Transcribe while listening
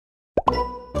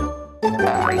KIGLE!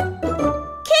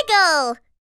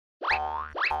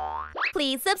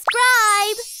 Please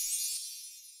subscribe!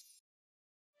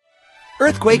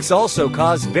 Earthquakes also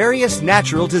cause various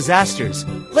natural disasters.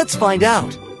 Let's find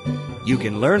out. You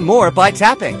can learn more by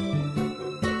tapping.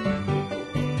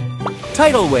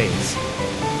 Tidal waves.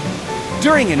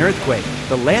 During an earthquake,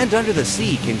 the land under the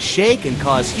sea can shake and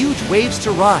cause huge waves to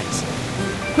rise.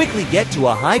 Quickly get to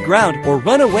a high ground or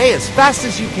run away as fast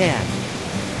as you can.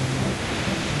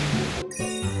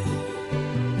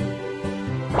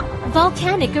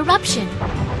 Volcanic eruption.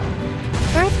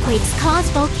 Earthquakes cause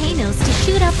volcanoes to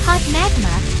shoot up hot magma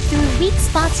through weak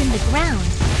spots in the ground.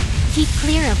 Keep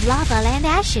clear of lava and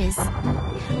ashes.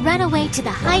 Run away to the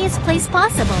highest place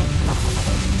possible.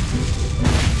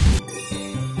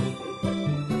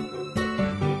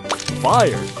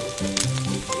 Fire.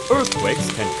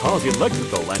 Earthquakes can cause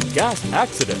electrical and gas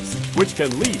accidents, which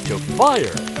can lead to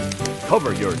fire.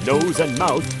 Cover your nose and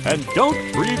mouth and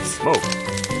don't breathe smoke.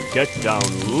 Get down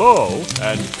low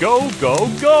and go, go,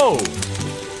 go!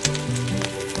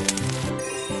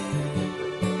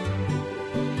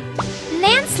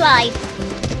 Landslide!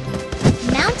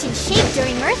 Mountains shake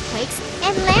during earthquakes,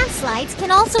 and landslides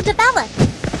can also develop.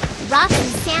 Rocks and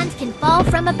sand can fall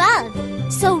from above,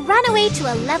 so run away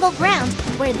to a level ground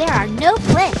where there are no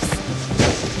cliffs.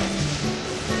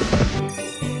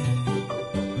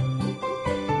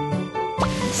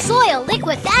 Soil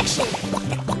liquefaction!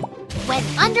 When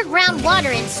underground water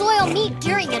and soil meet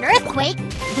during an earthquake,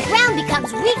 the ground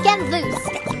becomes weak and loose.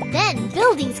 Then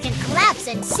buildings can collapse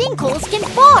and sinkholes can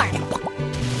form.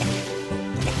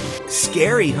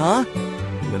 Scary, huh?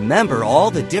 Remember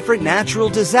all the different natural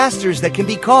disasters that can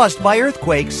be caused by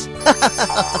earthquakes.